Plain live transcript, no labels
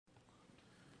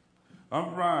All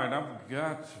right, I've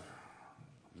got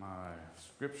my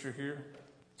scripture here.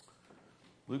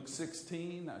 Luke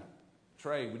 16.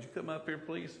 Trey, would you come up here,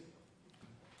 please?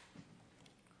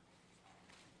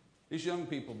 These young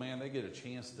people, man, they get a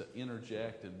chance to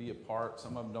interject and be a part.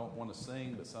 Some of them don't want to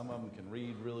sing, but some of them can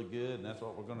read really good, and that's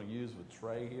what we're going to use with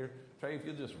Trey here. Trey, if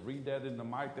you'll just read that in the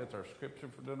mic, that's our scripture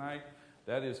for tonight.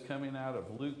 That is coming out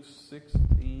of Luke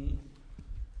 16.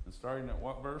 And starting at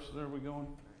what verse are we going?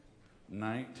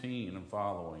 19 and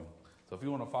following. So if you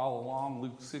want to follow along,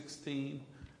 Luke 16,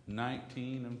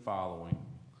 19 and following.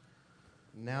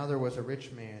 Now there was a rich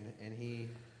man, and he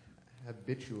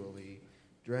habitually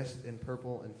dressed in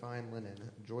purple and fine linen,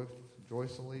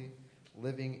 joyously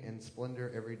living in splendor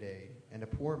every day. And a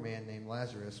poor man named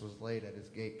Lazarus was laid at his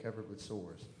gate covered with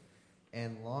sores,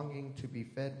 and longing to be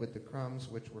fed with the crumbs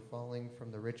which were falling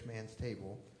from the rich man's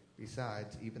table.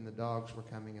 Besides, even the dogs were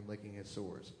coming and licking his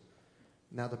sores.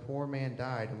 Now the poor man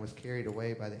died and was carried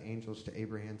away by the angels to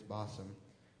Abraham's bosom.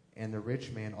 And the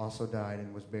rich man also died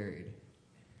and was buried.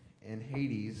 In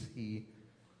Hades he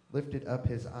lifted up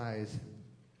his eyes,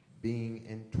 being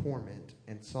in torment,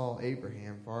 and saw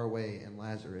Abraham far away and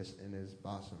Lazarus in his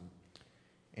bosom.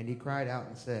 And he cried out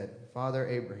and said, Father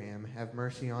Abraham, have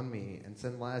mercy on me, and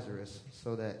send Lazarus,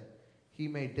 so that he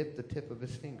may dip the tip of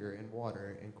his finger in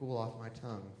water and cool off my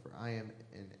tongue, for I am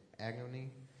in agony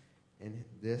in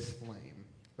this flame.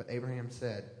 But Abraham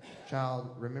said,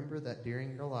 Child, remember that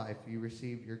during your life you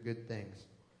received your good things,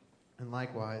 and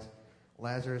likewise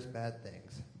Lazarus bad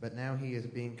things. But now he is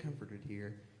being comforted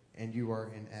here, and you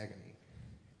are in agony.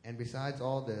 And besides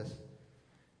all this,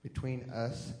 between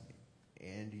us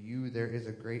and you there is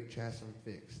a great chasm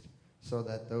fixed, so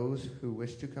that those who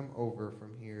wish to come over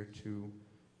from here to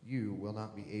you will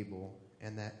not be able,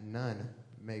 and that none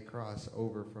may cross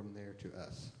over from there to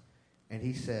us. And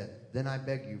he said, Then I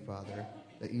beg you, Father,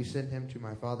 that you send him to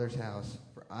my father's house,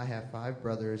 for I have 5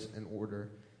 brothers, in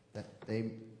order that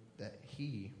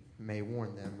he may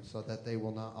warn them, so that they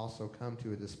will not also come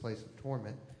to this place of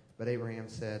torment. But Abraham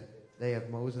said, They have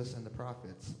Moses and the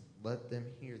prophets, let them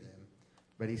hear them.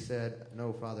 But he said,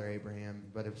 No, Father Abraham,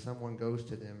 but if someone goes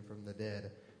to them from the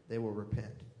dead, they will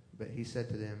repent. But he said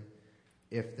to them,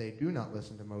 If they do not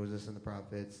listen to Moses and the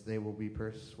prophets, they will be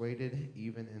persuaded,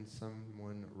 even if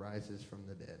someone rises from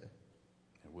the dead.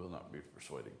 They will not be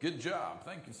persuaded. Good job.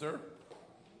 Thank you, sir.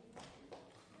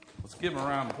 Let's give him a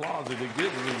round of applause. He did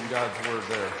good reading God's word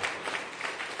there.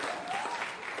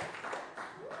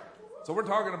 So we're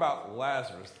talking about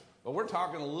Lazarus, but we're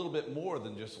talking a little bit more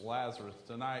than just Lazarus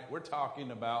tonight. We're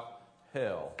talking about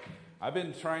hell. I've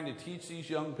been trying to teach these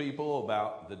young people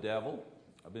about the devil.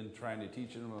 I've been trying to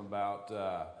teach them about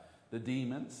the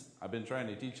demons. I've been trying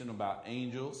to teach them about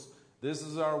angels. This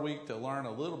is our week to learn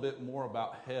a little bit more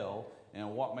about hell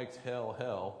and what makes hell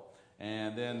hell.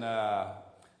 And then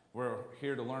we're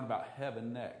here to learn about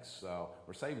heaven next. So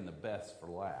we're saving the best for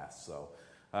last. So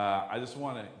I just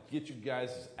want to get you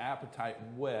guys' appetite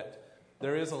whet.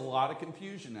 There is a lot of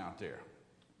confusion out there.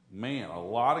 Man, a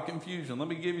lot of confusion. Let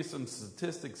me give you some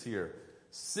statistics here.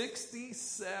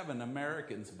 67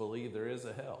 Americans believe there is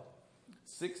a hell.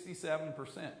 67%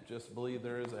 just believe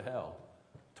there is a hell.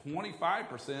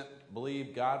 25%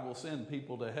 believe God will send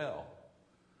people to hell.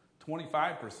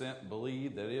 25%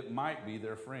 believe that it might be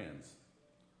their friends.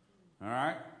 All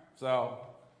right? So,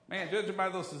 man, judging by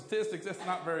those statistics, that's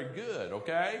not very good,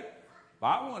 okay? But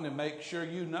I want to make sure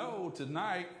you know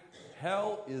tonight,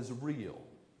 hell is real.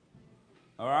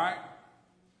 All right?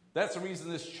 That's the reason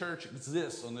this church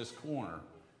exists on this corner,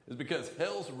 is because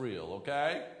hell's real,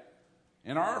 okay?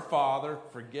 And our Father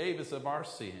forgave us of our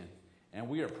sin, and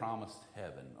we are promised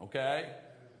heaven, okay?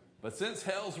 But since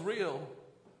hell's real,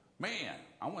 man,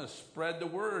 I want to spread the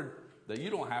word that you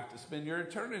don't have to spend your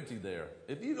eternity there.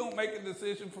 If you don't make a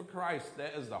decision for Christ,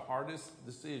 that is the hardest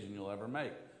decision you'll ever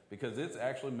make, because it's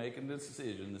actually making the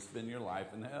decision to spend your life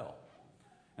in hell.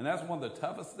 And that's one of the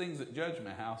toughest things at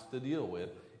Judgment House to deal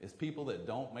with, is people that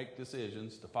don't make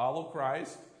decisions to follow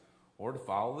Christ or to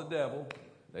follow the devil.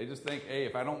 They just think, hey,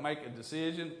 if I don't make a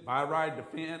decision, if I ride the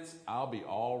fence, I'll be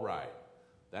all right.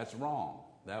 That's wrong.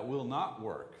 That will not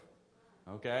work.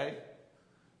 Okay?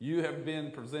 You have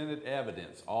been presented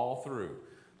evidence all through.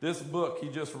 This book he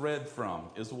just read from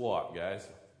is what, guys?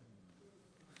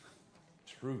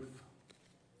 Truth.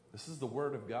 This is the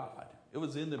Word of God. It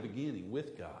was in the beginning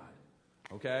with God.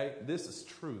 Okay? This is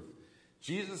truth.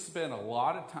 Jesus spent a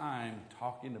lot of time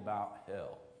talking about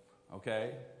hell.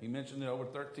 Okay? He mentioned it over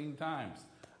 13 times.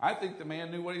 I think the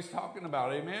man knew what he's talking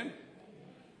about. Amen?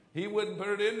 He wouldn't put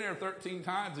it in there 13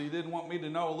 times if he didn't want me to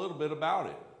know a little bit about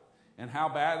it and how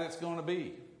bad it's going to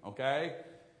be. Okay?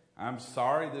 I'm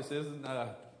sorry this isn't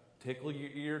a tickle your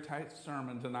ear type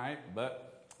sermon tonight,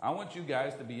 but I want you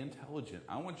guys to be intelligent.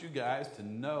 I want you guys to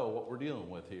know what we're dealing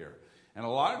with here. And a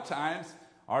lot of times,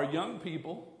 our young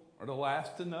people are the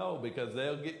last to know because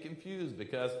they'll get confused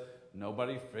because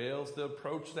nobody fails to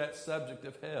approach that subject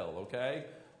of hell, okay?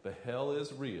 But hell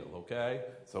is real, okay?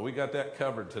 So we got that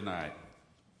covered tonight.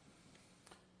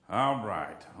 All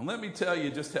right. And let me tell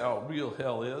you just how real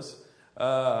hell is.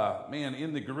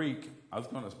 In the Greek, I was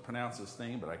going to pronounce this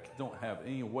name, but I don't have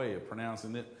any way of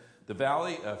pronouncing it. The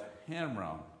Valley of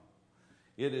Hinnom.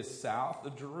 It is south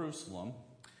of Jerusalem,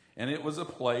 and it was a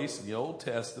place in the Old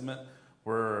Testament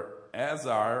where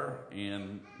Azar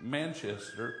and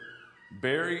Manchester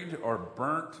buried or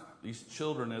burnt these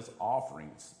children as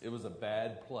offerings. It was a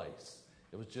bad place.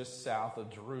 It was just south of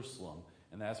Jerusalem,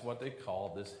 and that's what they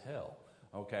called this hell,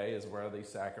 okay, is where they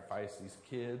sacrificed these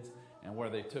kids and where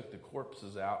they took the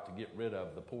corpses out to get rid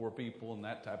of the poor people and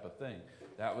that type of thing.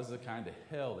 That was the kind of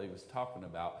hell they was talking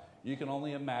about. You can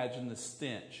only imagine the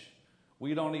stench.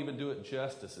 We don't even do it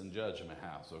justice in Judgment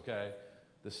House, okay?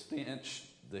 The stench,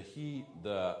 the heat,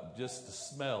 just the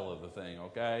smell of the thing,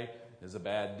 okay, is a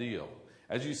bad deal.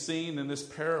 As you've seen in this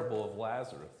parable of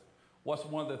Lazarus, what's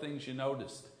one of the things you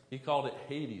noticed? He called it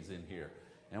Hades in here.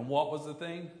 And what was the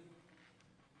thing?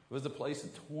 It was a place of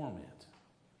torment,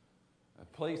 a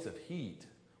place of heat.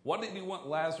 What did he want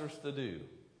Lazarus to do?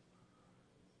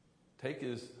 Take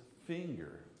his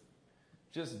finger,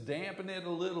 just dampen it a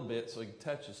little bit so he could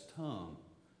touch his tongue.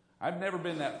 I've never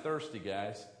been that thirsty,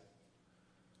 guys,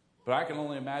 but I can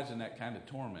only imagine that kind of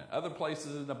torment. Other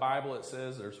places in the Bible it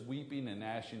says there's weeping and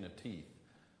gnashing of teeth.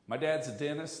 My dad's a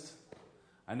dentist.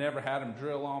 I never had him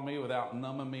drill on me without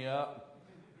numbing me up,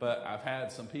 but I've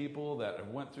had some people that have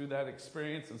went through that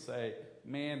experience and say,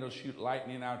 man, they'll shoot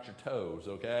lightning out your toes,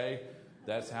 okay?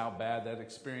 That's how bad that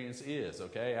experience is,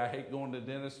 okay? I hate going to the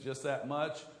dentist just that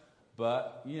much,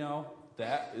 but,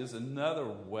 that is another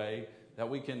way that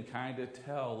we can kind of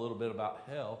tell a little bit about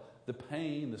hell. The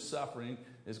pain, the suffering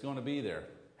is going to be there.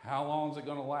 How long is it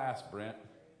going to last, Brent?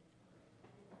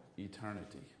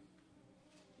 Eternity.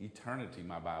 Eternity,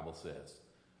 my Bible says.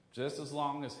 Just as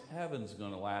long as heaven's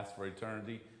going to last for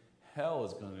eternity, hell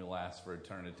is going to last for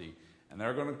eternity. And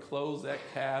they're going to close that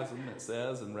chasm, it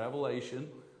says in Revelation,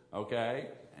 okay?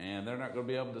 And they're not going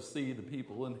to be able to see the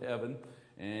people in heaven,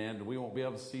 and we won't be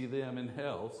able to see them in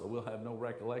hell, so we'll have no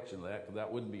recollection of that, because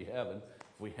that wouldn't be heaven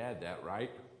if we had that,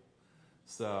 right?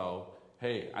 So,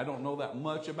 hey, I don't know that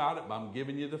much about it, but I'm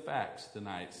giving you the facts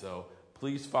tonight, so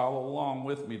please follow along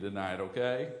with me tonight,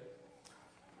 okay?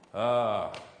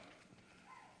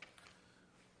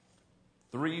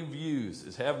 3 views.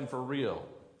 Is heaven for real?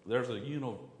 There's a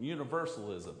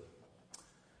universalism.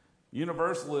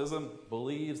 Universalism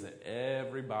believes that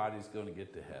everybody's going to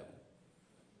get to heaven.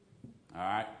 All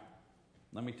right?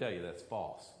 Let me tell you, that's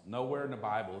false. Nowhere in the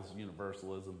Bible is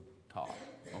universalism taught.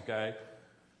 Okay?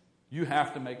 You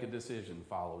have to make a decision to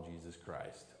follow Jesus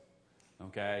Christ.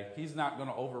 Okay? He's not going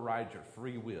to override your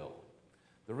free will.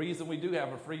 The reason we do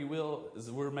have a free will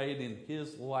is we're made in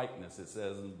His likeness, it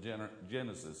says in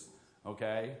Genesis.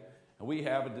 Okay? And we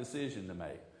have a decision to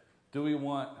make. Do we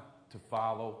want to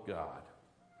follow God?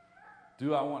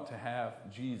 Do I want to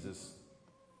have Jesus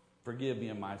forgive me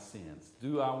of my sins?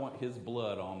 Do I want His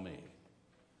blood on me?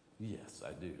 Yes,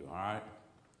 I do. All right?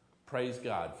 Praise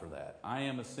God for that. I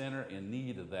am a sinner in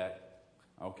need of that,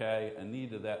 okay? In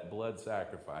need of that blood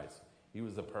sacrifice. He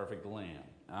was the perfect lamb.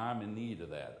 I'm in need of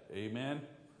that. Amen?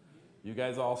 You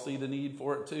guys all see the need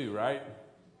for it too, right?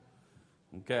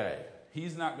 Okay.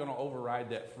 He's not going to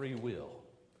override that free will.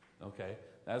 Okay?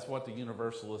 That's what the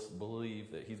universalists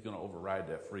believe, that He's going to override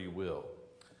that free will.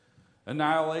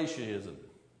 Annihilationism.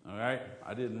 All right?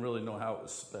 I didn't really know how it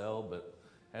was spelled, but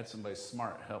I had somebody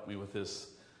smart help me with this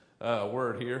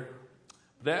word here.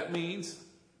 That means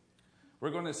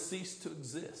we're going to cease to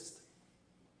exist.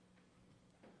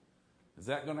 Is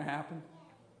that going to happen?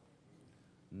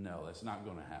 No, that's not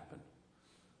going to happen.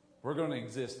 We're going to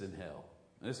exist in hell.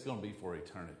 And it's going to be for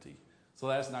eternity. So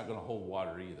that's not going to hold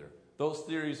water either. Those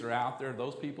theories are out there.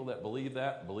 Those people that believe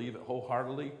that, believe it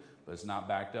wholeheartedly, but it's not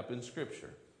backed up in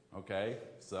Scripture. Okay?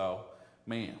 So,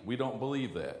 man, we don't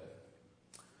believe that.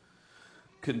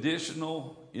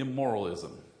 Conditional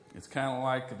immoralism. It's kind of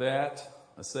like that,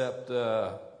 except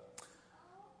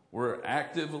we're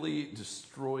actively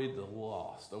destroyed the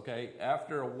lost. Okay?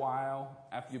 After a while,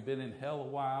 after you've been in hell a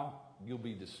while, you'll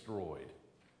be destroyed.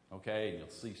 Okay? And you'll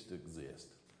cease to exist.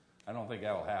 I don't think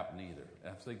that'll happen either.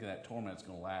 I'm thinking that torment's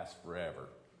going to last forever.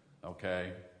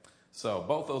 Okay? So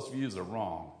both those views are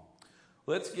wrong.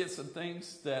 Let's get some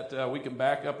things that we can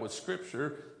back up with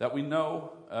Scripture that we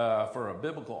know for a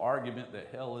biblical argument that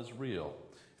hell is real.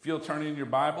 If you'll turn in your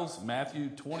Bibles, Matthew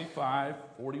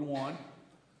 25:41.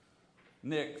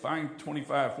 Nick, find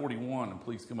 25:41 and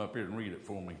please come up here and read it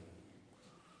for me.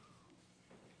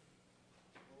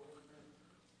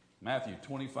 Matthew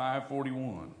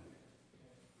 25:41.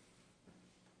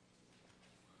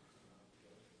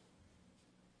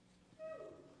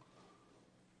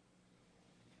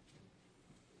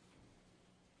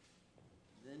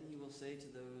 Then he will say to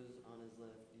those on his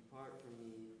left, "Depart from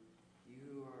me, you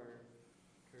who are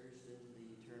cursed into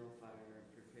the eternal fire,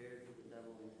 prepared for the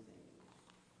devil and his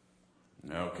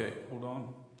angels." Okay, hold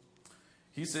on.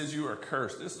 He says you are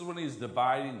cursed. This is when he's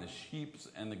dividing the sheep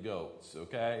and the goats,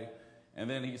 okay? And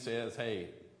then he says,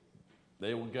 hey,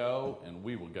 they will go and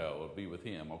we will go. It'll be with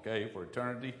him, okay, for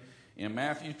eternity. In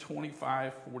Matthew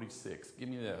 25:46, give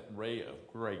me that ray of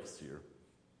grace here.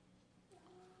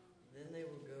 Then they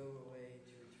will go away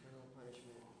to eternal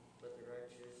punishment, but the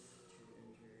righteous to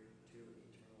enter to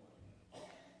eternal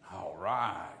life. All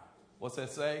right. What's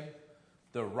that say?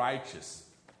 The righteous.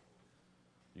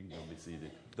 You can go be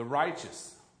seated. The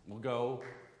righteous will go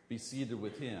be seated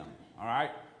with him. All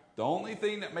right? The only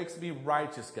thing that makes me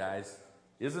righteous, guys,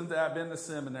 isn't that I've been to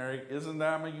seminary, isn't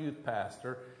that I'm a youth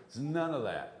pastor. It's none of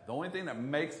that. The only thing that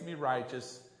makes me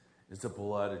righteous is the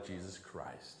blood of Jesus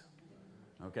Christ.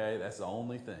 Okay? That's the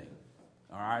only thing.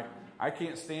 All right? I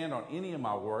can't stand on any of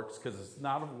my works because it's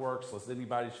not of works lest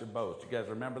anybody should boast. You guys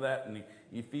remember that in the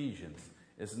Ephesians.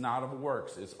 It's not of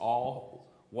works. It's all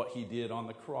what he did on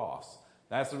the cross.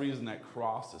 That's the reason that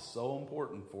cross is so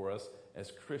important for us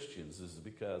as Christians, is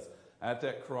because at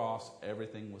that cross,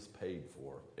 everything was paid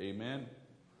for. Amen?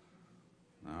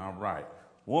 All right.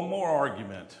 One more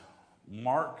argument.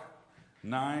 Mark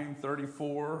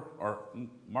 9:34, or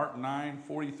Mark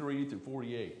 9:43 to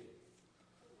 48.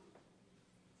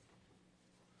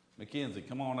 Mackenzie,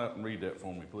 come on up and read that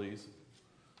for me, please.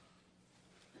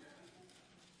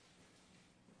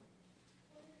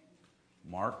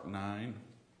 Mark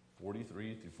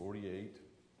 9:43 to 48.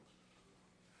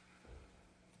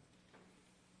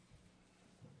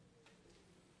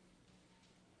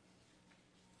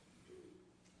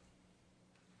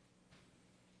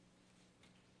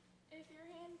 If your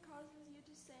hand causes you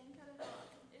to sin, cut it off.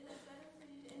 It is better for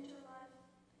you to enter life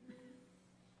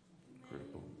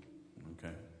Critical.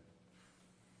 Okay.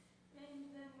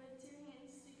 maimed than with two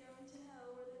hands to go into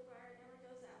hell where the fire never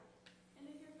goes out. And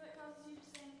if your foot causes you to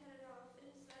sin, cut it off. It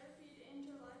is better for you to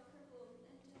enter life crippled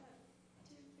and to have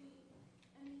 2 feet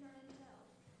and be thrown into hell.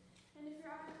 And if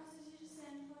your eye causes you to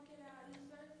sin, pluck it out. It is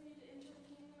better for you to enter the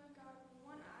kingdom of God with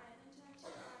one eye than to have 2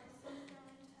 eyes and be thrown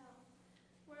into hell,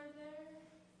 where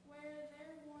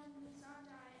their one does not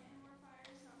die and where fire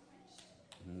is not quenched.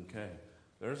 Okay.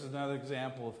 There's another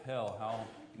example of hell, how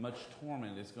much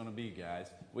torment it's going to be,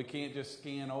 guys. We can't just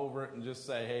scan over it and just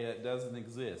say, hey, that doesn't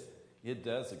exist. It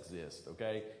does exist,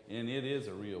 okay? And it is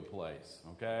a real place,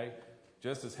 okay?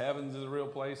 Just as heaven is a real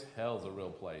place, hell's a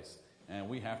real place. And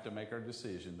we have to make our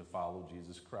decision to follow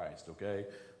Jesus Christ, okay?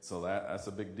 So that's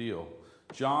a big deal.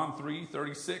 John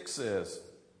 3:36 says,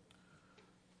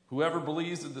 whoever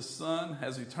believes in the Son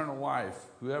has eternal life.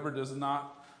 Whoever does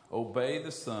not obey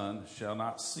the Son shall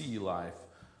not see life,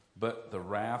 but the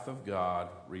wrath of God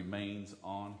remains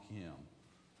on him.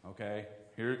 Okay?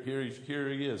 Here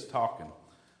he is talking.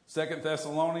 2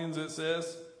 Thessalonians, it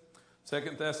says,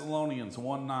 2 Thessalonians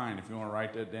 1:9, if you want to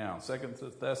write that down. 2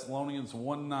 Thessalonians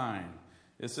 1:9.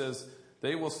 It says,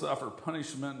 they will suffer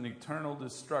punishment and eternal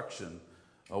destruction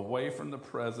away from the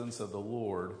presence of the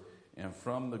Lord and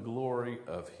from the glory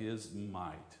of his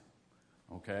might.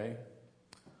 Okay?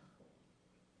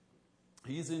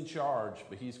 He's in charge,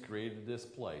 but he's created this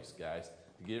place, guys,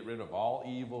 to get rid of all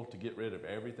evil, to get rid of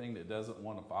everything that doesn't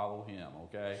want to follow him,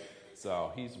 okay?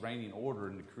 So he's reigning order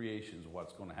in the creations of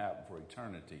what's going to happen for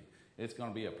eternity. It's going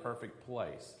to be a perfect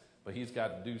place, but he's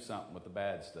got to do something with the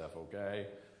bad stuff, okay?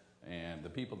 And the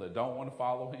people that don't want to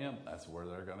follow him, that's where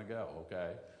they're going to go,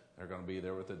 okay? They're going to be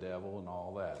there with the devil and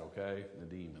all that, okay? The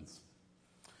demons.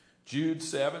 Jude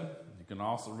 7, you can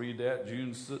also read that.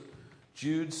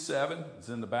 Jude 7 is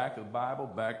in the back of the Bible,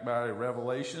 back by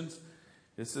Revelations.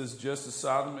 It says, just as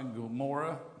Sodom and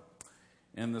Gomorrah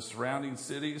and the surrounding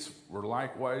cities were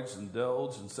likewise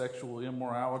indulged in sexual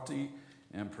immorality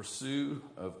and pursuit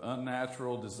of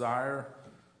unnatural desire,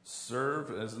 serve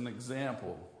as an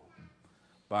example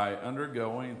by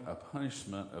undergoing a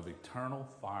punishment of eternal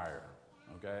fire.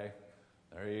 Okay?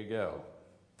 There you go.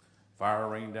 Fire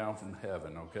rained down from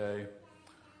heaven, okay?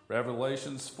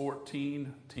 Revelations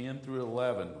 14:10 through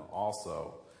 11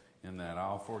 also in that.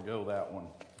 I'll forego that one.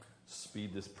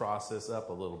 Speed this process up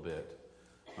a little bit.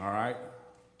 All right?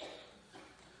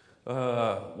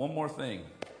 One more thing.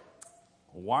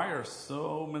 Why are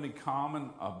so many common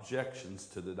objections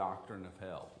to the doctrine of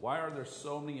hell? Why are there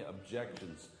so many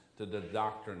objections to the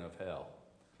doctrine of hell?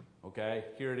 Okay,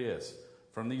 here it is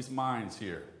from these minds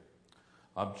here.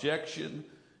 Objection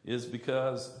is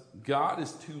because God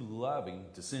is too loving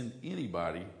to send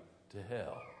anybody to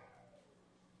hell.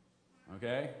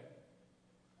 Okay?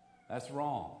 That's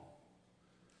wrong.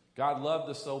 God loved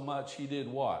us so much, he did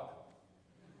what?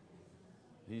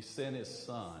 He sent his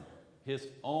son, his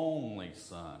only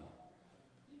son,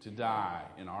 to die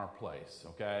in our place,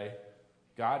 okay?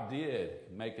 God did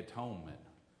make atonement,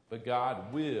 but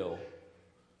God will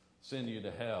send you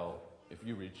to hell if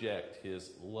you reject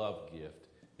his love gift,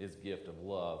 his gift of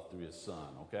love through his son,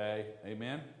 okay?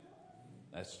 Amen?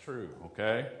 That's true,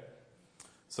 okay?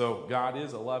 So God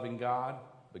is a loving God,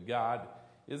 but God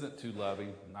isn't too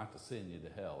loving not to send you to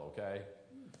hell, okay?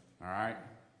 All right?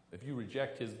 If you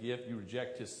reject his gift, you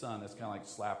reject his son, it's kind of like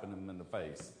slapping him in the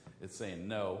face. It's saying,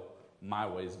 no, my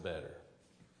way's better.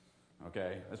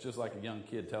 Okay? That's just like a young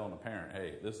kid telling a parent,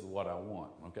 hey, this is what I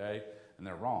want, okay? And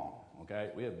they're wrong,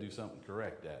 okay? We have to do something to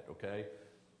correct that, okay?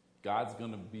 God's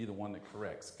going to be the one that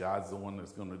corrects. God's the one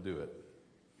that's going to do it.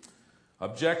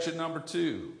 Objection number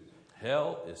 2,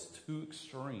 hell is too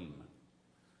extreme.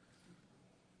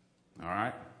 All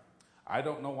right? I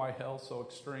don't know why hell's so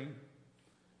extreme.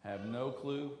 Have no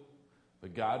clue.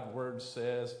 But God's word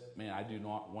says, man, I do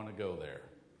not want to go there.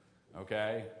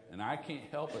 Okay? And I can't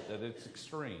help it that it's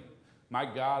extreme. My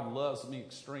God loves me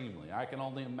extremely. I can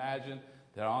only imagine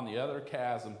that on the other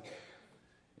chasm,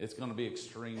 it's going to be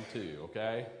extreme too.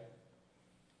 Okay?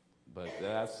 But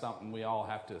that's something we all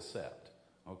have to accept.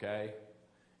 Okay?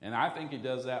 And I think he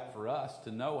does that for us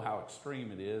to know how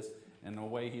extreme it is and the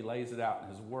way he lays it out in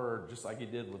his word, just like he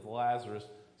did with Lazarus,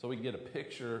 so we can get a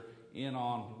picture in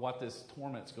on what this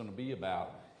torment's going to be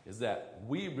about, is that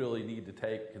we really need to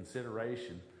take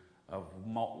consideration of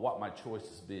what my choice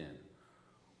has been.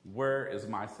 Where is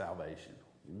my salvation?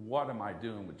 What am I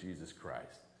doing with Jesus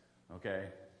Christ? Okay?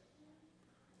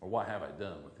 Or what have I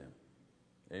done with him?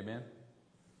 Amen?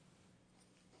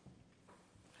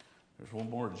 There's one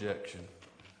more objection.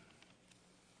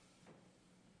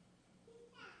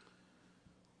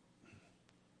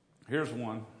 Here's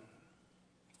one.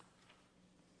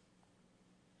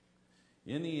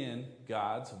 In the end,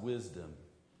 God's wisdom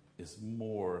is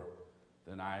more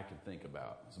than I can think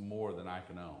about. It's more than I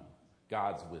can own.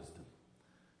 God's wisdom.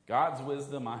 God's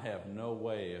wisdom, I have no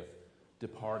way of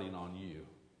departing on you.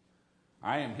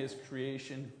 I am his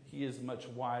creation. He is much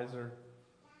wiser,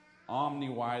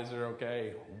 omni-wiser,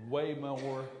 okay, way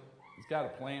more. He's got a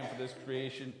plan for this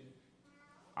creation.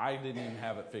 I didn't even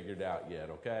have it figured out yet,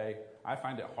 okay? I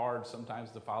find it hard sometimes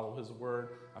to follow his word.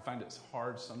 I find it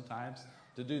hard sometimes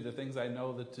to do the things I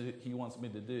know that he wants me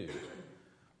to do.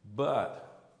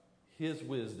 But his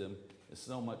wisdom is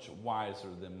so much wiser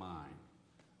than mine,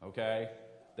 okay?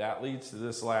 That leads to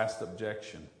this last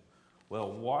objection.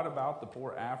 Well, what about the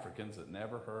poor Africans that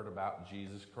never heard about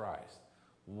Jesus Christ?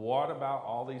 What about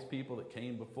all these people that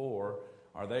came before?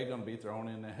 Are they going to be thrown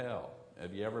into hell?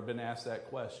 Have you ever been asked that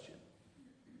question?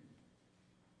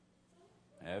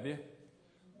 Have you?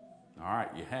 All right,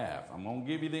 you have. I'm going to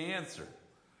give you the answer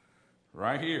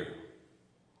right here.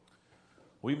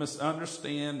 We must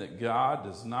understand that God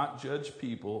does not judge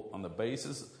people on the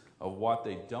basis of what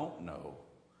they don't know,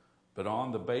 but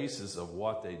on the basis of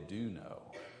what they do know.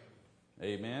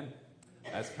 Amen?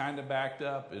 That's kind of backed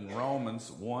up in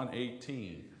Romans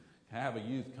 1:18. Have a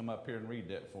youth come up here and read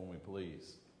that for me,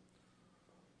 please.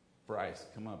 Bryce,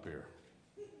 come up here.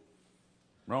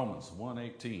 Romans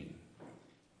 1:18.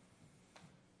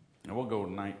 And we'll go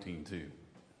to 19 too.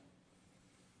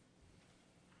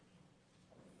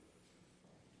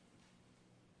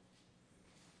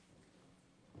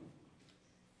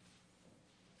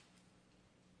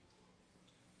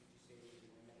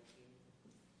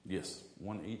 Yes,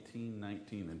 1:18,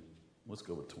 19, and let's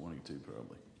go with 22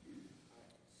 probably.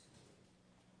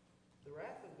 The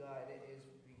wrath of God is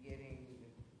beginning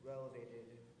relevated.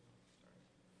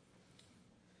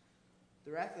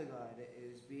 The wrath of God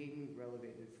is being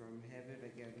relevated from heaven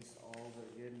against all the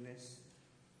goodness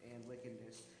and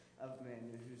wickedness of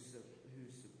men who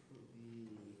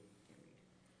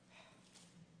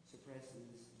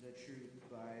suppresses the truth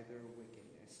by their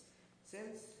wickedness.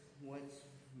 Since what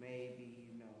may be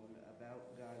known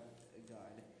about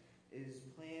God is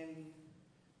plain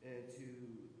to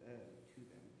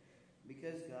them,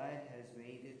 because God has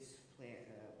made it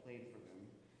plain for them.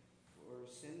 For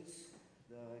since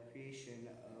the creation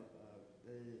of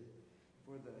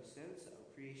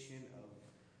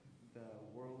the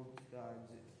world,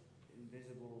 God's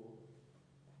invisible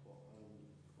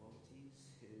qualities,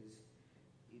 his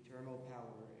eternal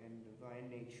power and divine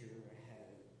nature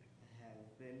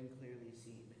have been clearly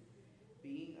seen,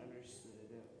 being understood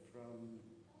from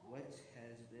what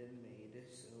has been made,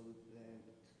 so that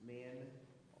men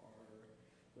are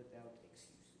without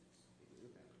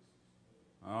excuses.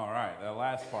 All right, that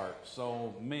last part.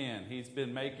 So, men, he's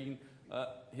been making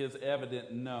his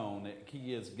evident known that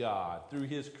he is God through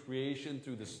his creation,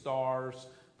 through the stars,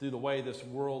 through the way this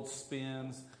world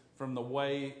spins, from the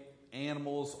way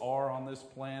animals are on this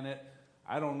planet.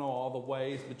 I don't know all the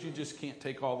ways, but you just can't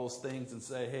take all those things and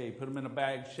say, hey, put them in a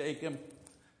bag, shake them,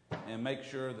 and make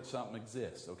sure that something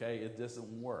exists, okay? It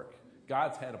doesn't work.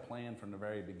 God's had a plan from the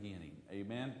very beginning,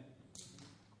 amen?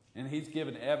 And he's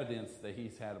given evidence that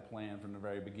he's had a plan from the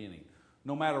very beginning.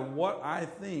 No matter what I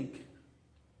think,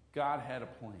 God had a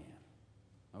plan,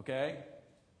 okay?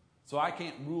 So I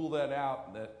can't rule that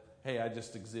out that, hey, I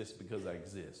just exist because I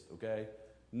exist, okay?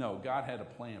 No, God had a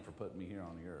plan for putting me here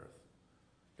on the earth.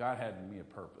 God had me a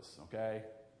purpose, okay?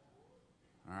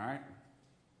 All right?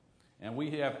 And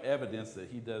we have evidence that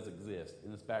he does exist,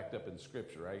 and it's backed up in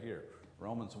Scripture right here.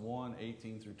 Romans 1,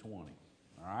 18 through 20. All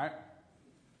right?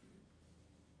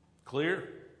 Clear?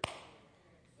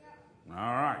 All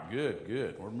right,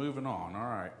 good. We're moving on. All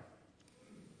right.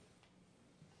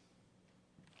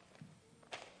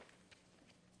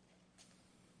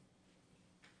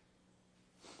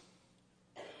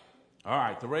 All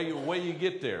right, the way you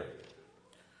get there,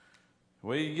 the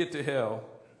way you get to hell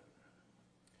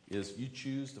is you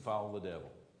choose to follow the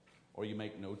devil, or you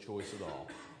make no choice at all.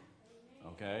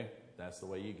 Okay? That's the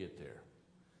way you get there.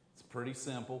 It's pretty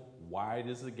simple. Wide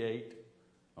is the gate,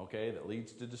 okay, that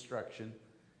leads to destruction.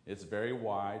 It's very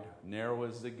wide. Narrow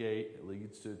is the gate. It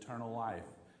leads to eternal life.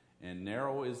 And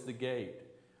narrow is the gate.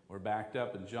 We're backed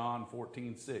up in John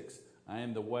 14:6. I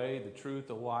am the way, the truth,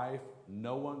 the life.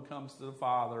 No one comes to the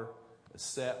Father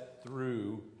except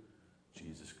through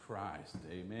Jesus Christ.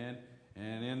 Amen.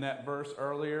 And in that verse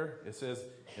earlier, it says,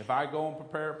 if I go and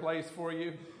prepare a place for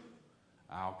you,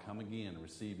 I'll come again and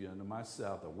receive you unto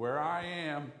myself. That where I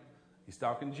am, he's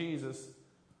talking Jesus,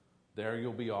 there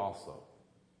you'll be also.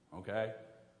 Okay?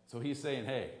 So he's saying,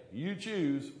 hey, you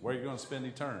choose where you're going to spend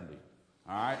eternity.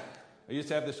 All right? I used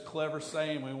to have this clever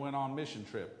saying when we went on mission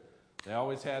trip. They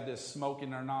always had this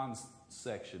smoking or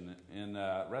non-section in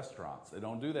restaurants. They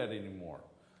don't do that anymore.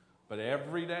 But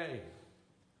every day,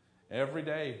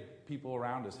 people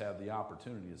around us have the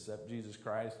opportunity to accept Jesus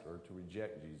Christ or to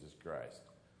reject Jesus Christ.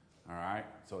 All right?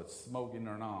 So it's smoking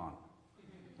or non.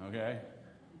 Okay?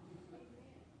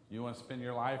 You want to spend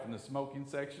your life in the smoking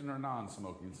section or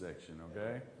non-smoking section,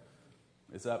 okay?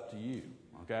 It's up to you,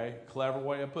 okay? Clever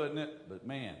way of putting it, but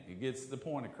man, it gets the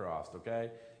point across,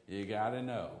 okay? You got to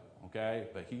know, okay?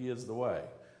 But he is the way.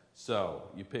 So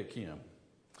you pick him.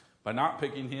 By not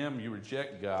picking him, you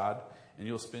reject God, and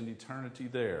you'll spend eternity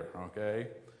there, okay?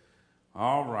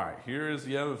 All right, here is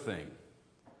the other thing.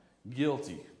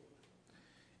 Guilty.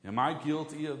 Am I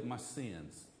guilty of my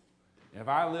sins? If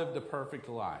I lived a perfect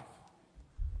life,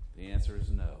 the answer is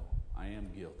no. I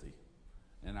am guilty,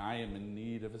 and I am in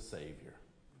need of a Savior.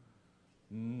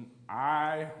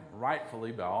 I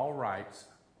rightfully, by all rights,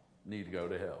 need to go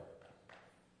to hell.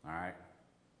 All right?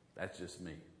 That's just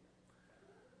me.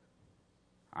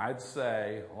 I'd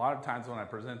say, a lot of times when I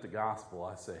present the gospel,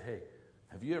 I say, hey,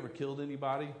 have you ever killed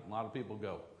anybody? A lot of people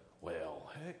go,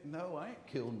 well, heck no, I ain't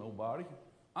killed nobody.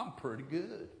 I'm pretty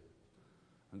good.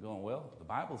 I'm going, well, the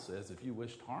Bible says if you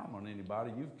wished harm on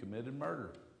anybody, you've committed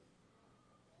murder.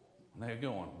 And they're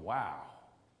going, wow,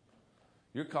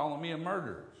 you're calling me a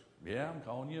murderer. Yeah, I'm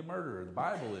calling you a murderer. The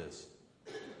Bible is.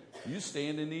 You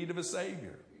stand in need of a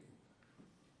Savior.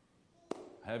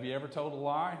 Have you ever told a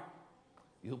lie?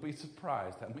 You'll be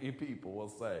surprised how many people will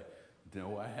say,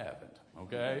 no, I haven't,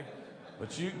 okay?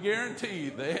 But you can guarantee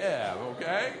they have,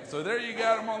 okay? So there you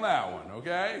got them on that one,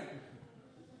 okay?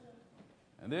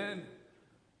 And then,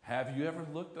 have you ever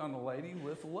looked on a lady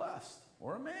with lust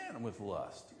or a man with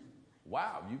lust?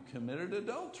 Wow, you committed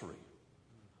adultery.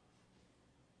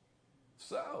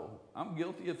 So, I'm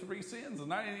guilty of 3 sins,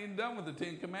 and I ain't even done with the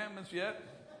 10 Commandments yet.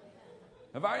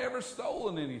 Have I ever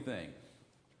stolen anything?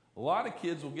 A lot of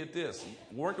kids will get this.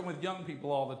 Working with young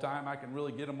people all the time, I can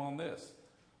really get them on this.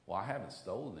 Well, I haven't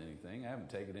stolen anything. I haven't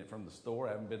taken it from the store.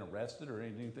 I haven't been arrested or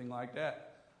anything like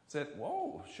that. I said,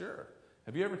 whoa, sure.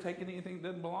 Have you ever taken anything that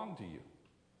doesn't belong to you?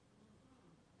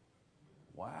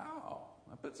 Wow,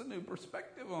 that puts a new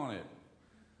perspective on it.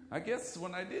 I guess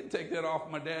when I did take that off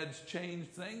my dad's change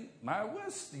thing, I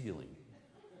was stealing.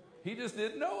 He just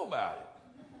didn't know about it.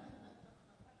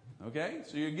 Okay,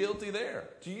 so you're guilty there.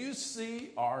 Do you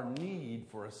see our need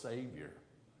for a Savior?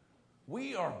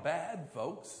 We are bad,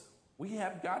 folks. We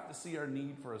have got to see our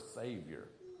need for a Savior.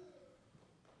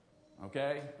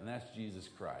 Okay? And that's Jesus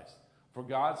Christ. For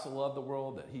God so loved the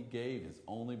world that he gave his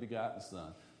only begotten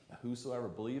Son, that whosoever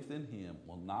believeth in him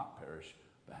will not perish,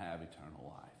 but have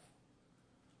eternal life.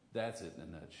 That's it in a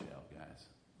nutshell, guys.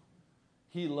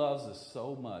 He loves us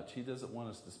so much, he doesn't want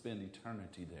us to spend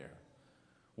eternity there.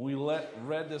 When we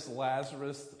read this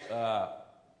Lazarus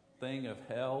thing of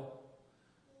hell,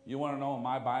 you want to know in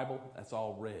my Bible, that's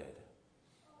all red.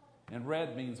 And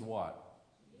red means what?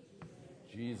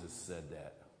 Jesus said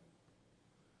that.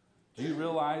 Do you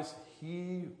realize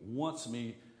he wants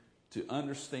me to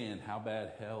understand how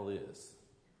bad hell is?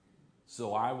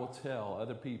 So I will tell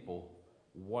other people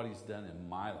what he's done in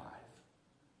my life.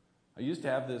 I used to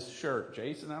have this shirt.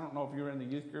 Jason, I don't know if you were in the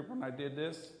youth group when I did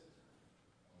this.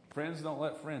 Friends don't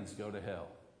let friends go to hell.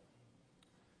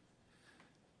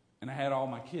 And I had all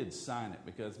my kids sign it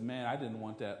because, man, I didn't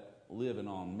want that living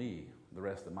on me the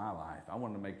rest of my life. I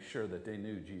wanted to make sure that they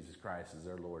knew Jesus Christ as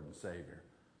their Lord and Savior.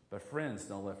 But friends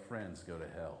don't let friends go to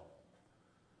hell.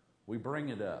 We bring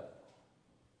it up.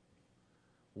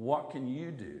 What can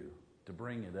you do to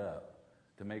bring it up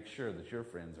to make sure that your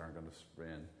friends aren't going to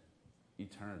spend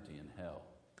eternity in hell?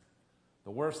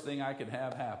 The worst thing I could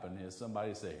have happen is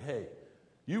somebody say, hey,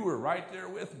 you were right there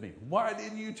with me. Why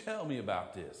didn't you tell me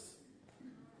about this?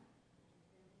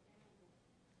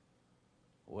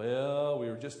 Well, we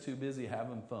were just too busy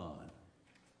having fun.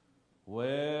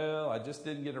 Well, I just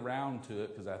didn't get around to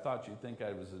it because I thought you'd think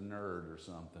I was a nerd or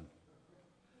something.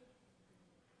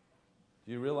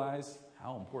 Do you realize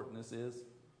how important this is?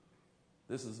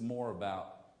 This is more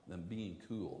about than being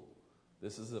cool.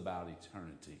 This is about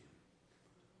eternity.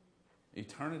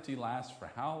 Eternity lasts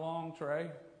for how long, Trey?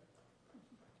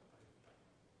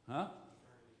 Huh?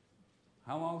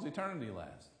 How long does eternity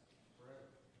last?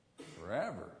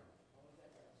 Forever.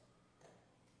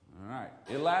 All right.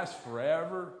 It lasts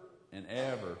forever and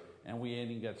ever, and we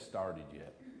ain't even got started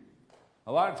yet.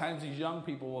 A lot of times these young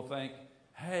people will think,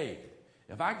 hey,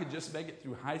 if I could just make it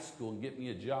through high school and get me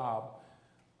a job,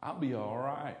 I'll be all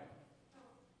right.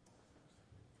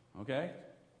 Okay?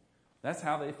 That's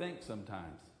how they think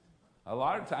sometimes. A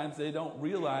lot of times they don't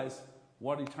realize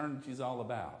what eternity is all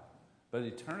about. But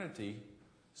eternity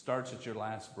starts at your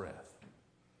last breath.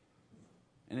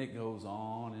 And it goes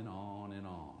on and on and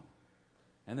on.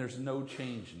 And there's no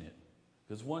changing it.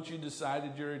 Because once you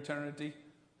decided your eternity,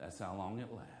 that's how long it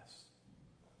lasts.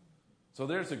 So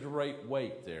there's a great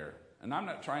weight there. And I'm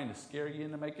not trying to scare you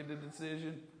into making a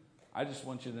decision. I just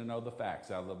want you to know the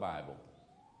facts out of the Bible.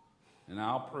 And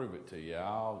I'll prove it to you.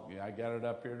 I got it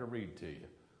up here to read to you.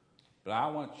 But I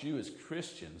want you as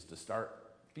Christians to start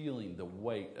feeling the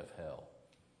weight of hell.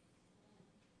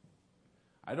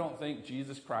 I don't think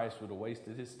Jesus Christ would have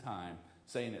wasted his time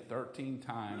saying it 13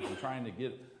 times and trying to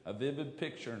get a vivid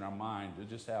picture in our mind of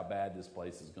just how bad this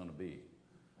place is going to be,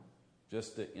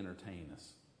 just to entertain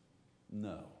us.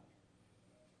 No.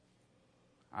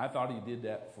 I thought he did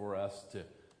that for us to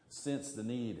sense the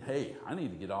need. Hey, I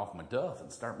need to get off my duff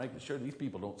and start making sure these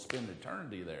people don't spend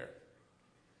eternity there.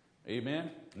 Amen?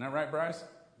 Isn't that right, Bryce?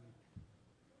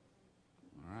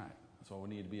 All right. That's what we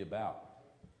need to be about.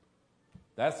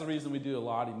 That's the reason we do a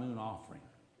Lottie Moon offering.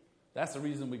 That's the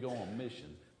reason we go on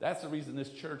mission. That's the reason this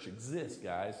church exists,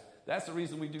 guys. That's the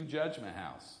reason we do Judgment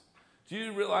House. Do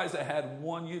you realize I had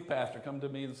one youth pastor come to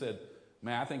me and said,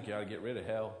 man, I think you ought to get rid of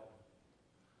hell.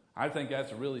 I think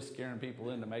that's really scaring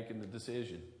people into making the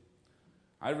decision.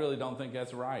 I really don't think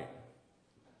that's right.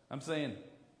 I'm saying,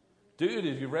 dude,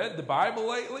 have you read the Bible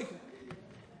lately?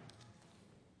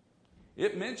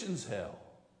 It mentions hell.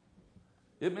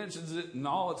 It mentions it in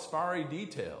all its fiery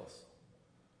details.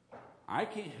 I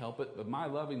can't help it, but my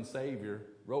loving Savior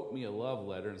wrote me a love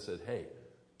letter and said, hey,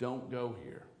 don't go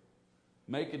here.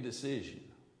 Make a decision.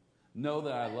 Know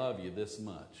that I love you this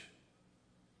much.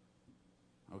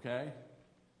 Okay?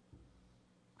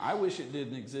 I wish it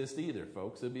didn't exist either,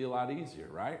 folks. It'd be a lot easier,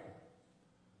 right?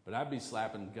 But I'd be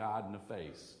slapping God in the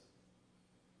face.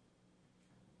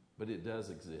 But it does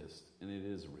exist, and it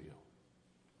is real.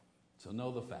 So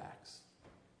know the facts.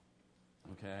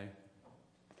 Okay?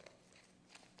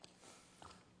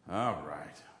 All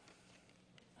right.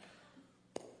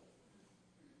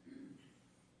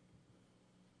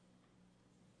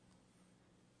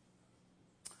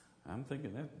 I'm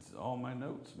thinking that's all my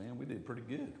notes, man. We did pretty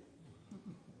good.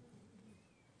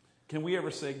 Can we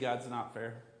ever say God's not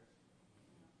fair?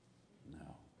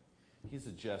 No. He's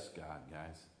a just God,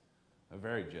 guys. A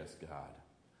very just God.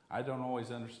 I don't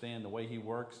always understand the way he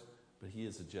works, but he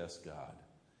is a just God.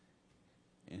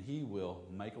 And he will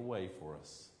make a way for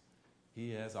us.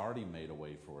 He has already made a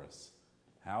way for us.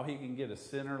 How he can get a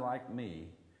sinner like me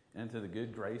into the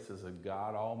good graces of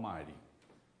God Almighty,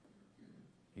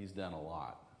 he's done a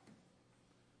lot.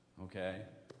 Okay?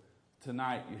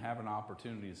 Tonight, you have an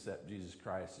opportunity to accept Jesus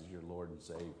Christ as your Lord and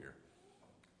Savior.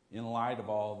 In light of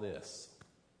all this.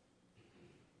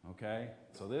 Okay?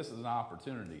 So this is an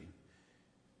opportunity.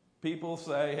 People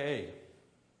say, hey,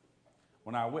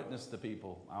 when I witness to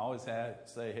people, I always had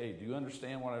to say, hey, do you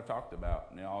understand what I've talked about?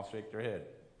 And they all shake their head.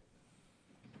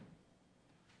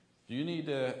 Do you need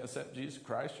to accept Jesus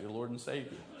Christ, your Lord and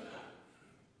Savior?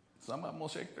 Some of them will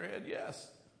shake their head, yes.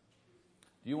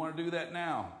 Do you want to do that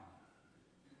now?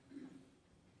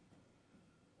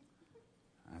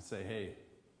 I say, hey,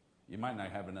 you might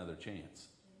not have another chance.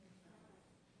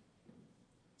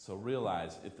 So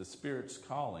realize if the Spirit's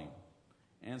calling,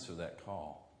 answer that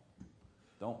call.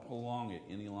 Don't prolong it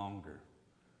any longer.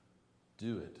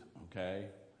 Do it, okay?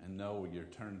 And know your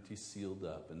eternity's sealed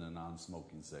up in the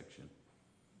non-smoking section.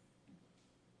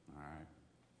 All right.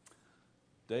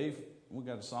 Dave, we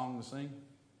got a song to sing?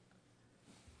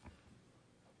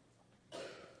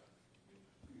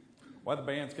 While the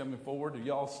band's coming forward, do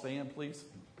y'all stand, please?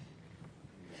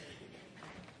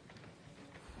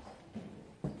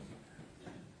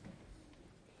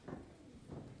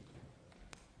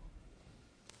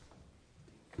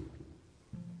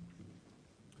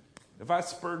 If I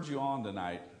spurred you on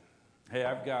tonight, hey,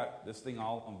 I've got this thing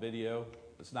all on video.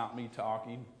 It's not me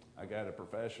talking. I got a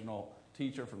professional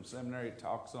teacher from seminary that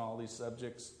talks on all these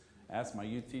subjects. Ask my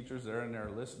youth teachers, they're in there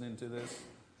listening to this.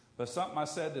 But something I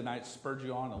said tonight spurred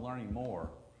you on to learning more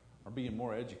or being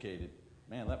more educated.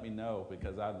 Man, let me know,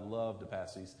 because I'd love to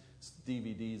pass these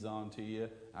DVDs on to you.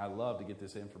 I'd love to get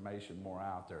this information more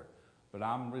out there. But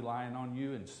I'm relying on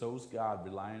you, and so's God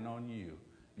relying on you.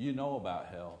 You know about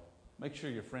hell. Make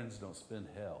sure your friends don't spend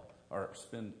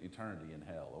eternity in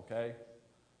hell, okay?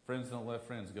 Friends don't let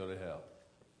friends go to hell.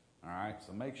 All right?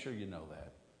 So make sure you know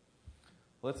that.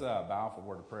 Let's bow for a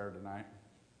word of prayer tonight.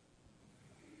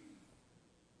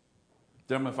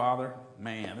 Dear my Father,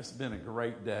 man, it's been a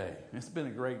great day. It's been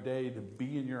a great day to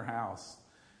be in your house.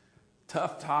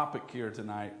 Tough topic here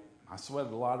tonight. I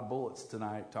sweated a lot of bullets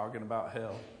tonight talking about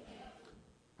hell.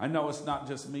 I know it's not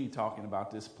just me talking about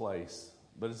this place,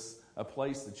 but it's a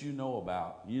place that you know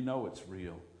about. You know it's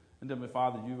real. And dear my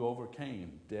Father, you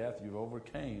overcame death. You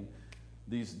overcame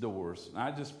these doors. And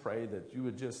I just pray that you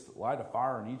would just light a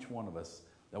fire in each one of us,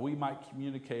 that we might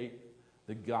communicate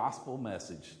the gospel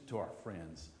message to our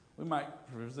friends. We might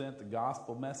present the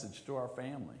gospel message to our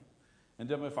family. And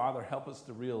dear my Father, help us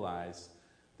to realize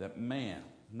that, man,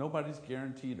 nobody's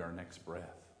guaranteed our next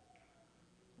breath.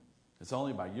 It's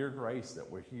only by your grace that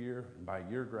we're here, and by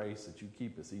your grace that you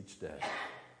keep us each day.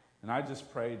 And I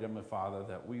just pray, dear my Father,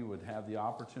 that we would have the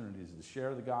opportunities to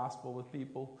share the gospel with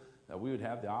people, that we would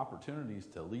have the opportunities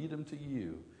to lead them to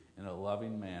you in a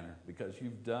loving manner, because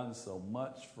you've done so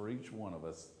much for each one of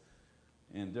us.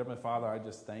 And dear my Father, I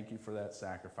just thank you for that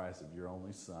sacrifice of your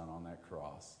only Son on that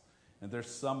cross. And there's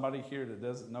somebody here that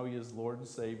doesn't know you as Lord and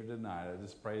Savior tonight. I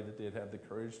just pray that they'd have the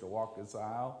courage to walk this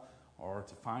aisle, or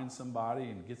to find somebody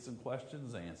and get some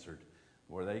questions answered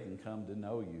where they can come to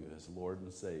know you as Lord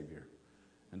and Savior.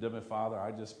 And dear my Father,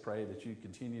 I just pray that you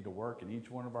continue to work in each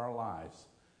one of our lives.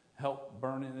 Help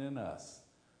burn it in us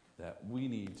that we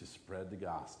need to spread the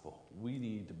gospel. We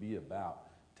need to be about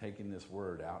taking this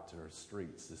word out to our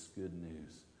streets, this good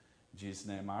news. In Jesus'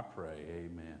 name I pray,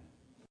 amen.